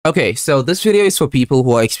Okay, so this video is for people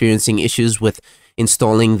who are experiencing issues with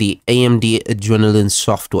installing the AMD Adrenalin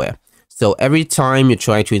software. So every time you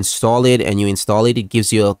try to install it and you install it, it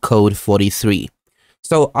gives you a code 43.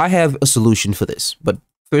 So I have a solution for this, but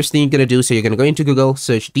first thing you're going to do, so you're going to go into Google,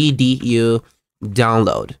 search DDU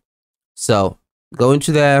download. So go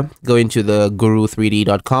into there, go into the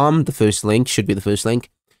guru3d.com, the first link should be the first link.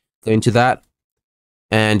 Go into that,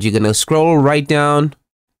 and you're going to scroll right down,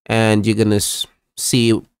 and you're going to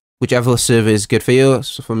see whichever server is good for you.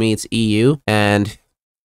 So for me, it's EU, and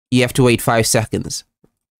you have to wait 5 seconds.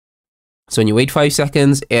 So when you wait 5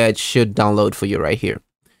 seconds, it should download for you right here.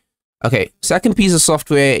 Okay, second piece of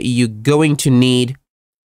software you're going to need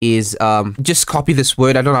is just copy this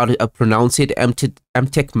word. I don't know how to pronounce it,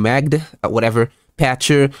 Atikmdag, whatever,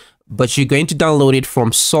 patcher, but you're going to download it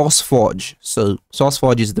from SourceForge. So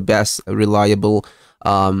SourceForge is the best reliable,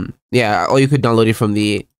 yeah, or you could download it from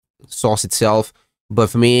the source itself. But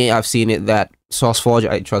for me, I've seen it that SourceForge,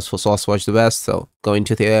 I trust for SourceForge the best. So go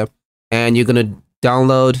into there and you're going to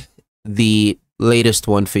download the latest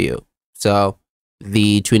one for you. So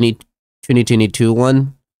the 2022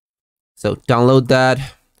 one. So download that,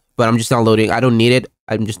 but I'm just downloading. I don't need it.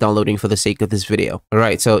 I'm just downloading for the sake of this video. All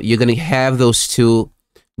right. So you're going to have those two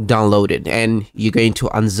downloaded and you're going to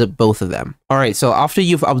unzip both of them. All right. So after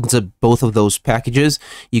you've unzipped both of those packages,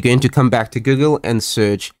 you're going to come back to Google and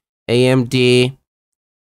search AMD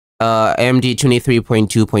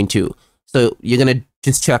 23.2.2. So you're gonna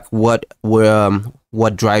just check what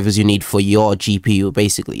drivers you need for your GPU,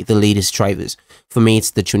 basically the latest drivers. For me,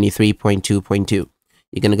 it's the 23.2.2.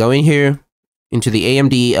 You're gonna go in here into the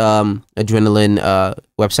AMD Adrenalin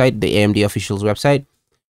website, the AMD officials website,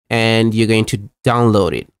 and you're going to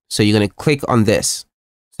download it. So you're gonna click on this.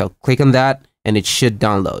 So click on that, and it should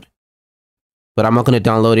download. But I'm not gonna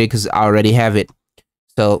download it because I already have it.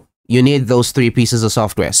 So you need those 3 pieces of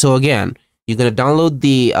software. So again, you're going to download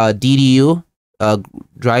the DDU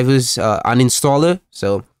drivers uninstaller.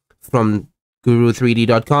 So from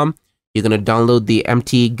guru3d.com, you're going to download the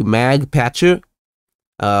Atikmdag patcher.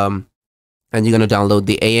 And you're going to download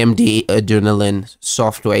the AMD Adrenalin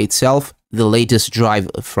software itself, the latest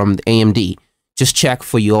driver from the AMD. Just check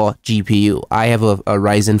for your GPU. I have a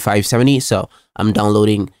Ryzen 570, so I'm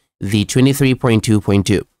downloading the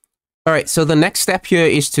 23.2.2. All right, so the next step here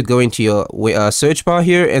is to go into your search bar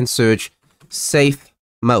here and search safe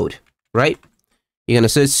mode, right? You're going to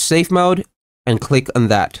search safe mode and click on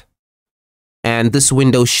that. And this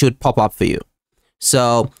window should pop up for you.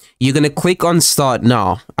 So you're going to click on start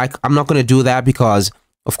now. I'm not going to do that because,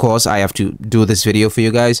 of course, I have to do this video for you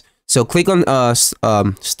guys. So click on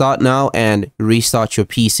start now and restart your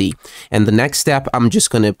PC. And the next step, I'm just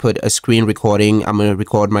going to put a screen recording. I'm going to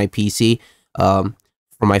record my PC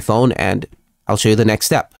from my phone, and I'll show you the next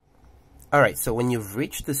step. Alright, so when you've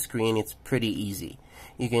reached the screen, it's pretty easy.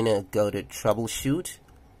 You're gonna go to troubleshoot,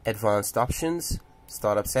 advanced options,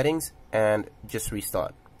 startup settings, and just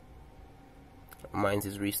restart. Mine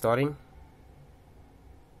is restarting.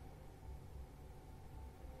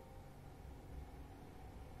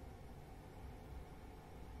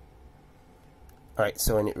 Alright,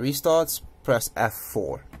 so when it restarts, press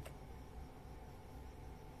F4.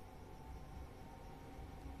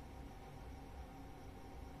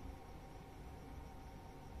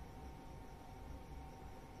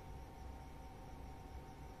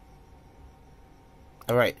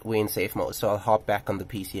 Alright, we're in safe mode, so I'll hop back on the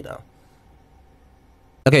PC now.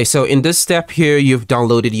 Okay, so in this step here, you've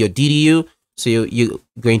downloaded your DDU. So you're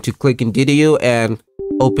going to click in DDU and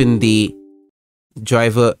open the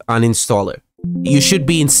driver uninstaller. You should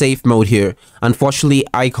be in safe mode here. Unfortunately,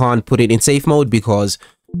 I can't put it in safe mode because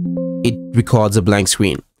it records a blank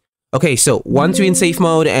screen. Okay, so once you're in safe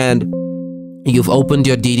mode and you've opened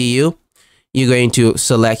your DDU, you're going to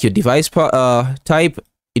select your device type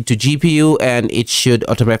into GPU, and it should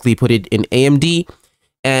automatically put it in AMD,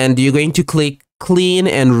 and you're going to click clean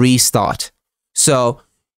and restart. So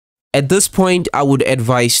at this point, I would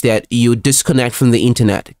advise that you disconnect from the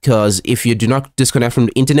internet, because if you do not disconnect from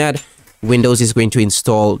the internet, Windows is going to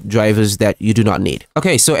install drivers that you do not need.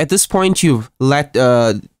 Okay, so at this point, you've let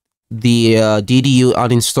the DDU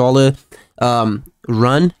uninstaller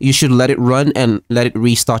run. You should let it run and let it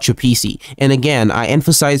restart your PC. And again, I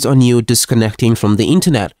emphasize on you disconnecting from the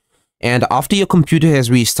internet. And after your computer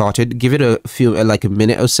has restarted, give it a few, like a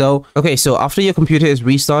minute or so. Okay, so after your computer is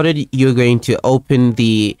restarted, you're going to open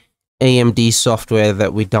the AMD software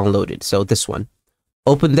that we downloaded. So this one.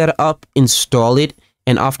 Open that up, install it,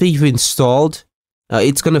 and after you've installed,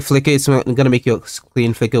 it's going to flicker. It's going to make your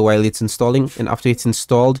screen flicker while it's installing. And after it's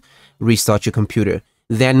installed, restart your computer.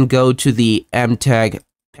 Then go to the Atikmdag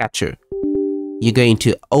patcher. you're going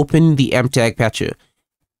to open the MTag patcher.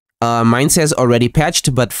 Mine says already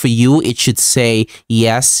patched, but for you it should say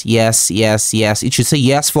yes, yes, yes, yes. It should say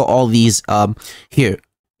yes for all these. Here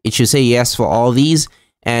it should say yes for all these,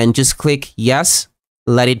 and just click yes,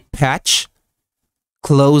 let it patch,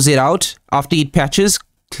 close it out. After it patches,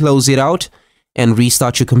 close it out and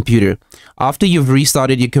restart your computer. After you've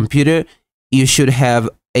restarted your computer, you should have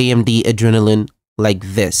AMD Adrenalin like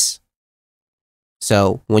this.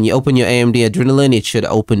 So when you open your AMD Adrenalin, it should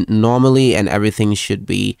open normally and everything should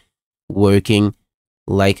be working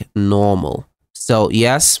like normal. So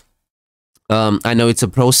yes, I know it's a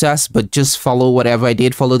process, but just follow whatever I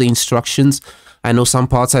did, follow the instructions. I know some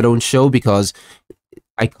parts I don't show because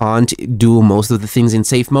I can't do most of the things in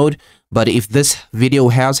safe mode, but if this video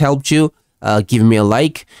has helped you, give me a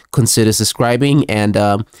like, consider subscribing, and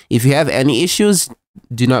if you have any issues,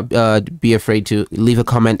 do not be afraid to leave a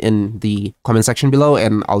comment in the comment section below,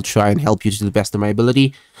 and I'll try and help you to the best of my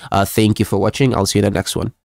ability. Thank you for watching. I'll see you in the next one.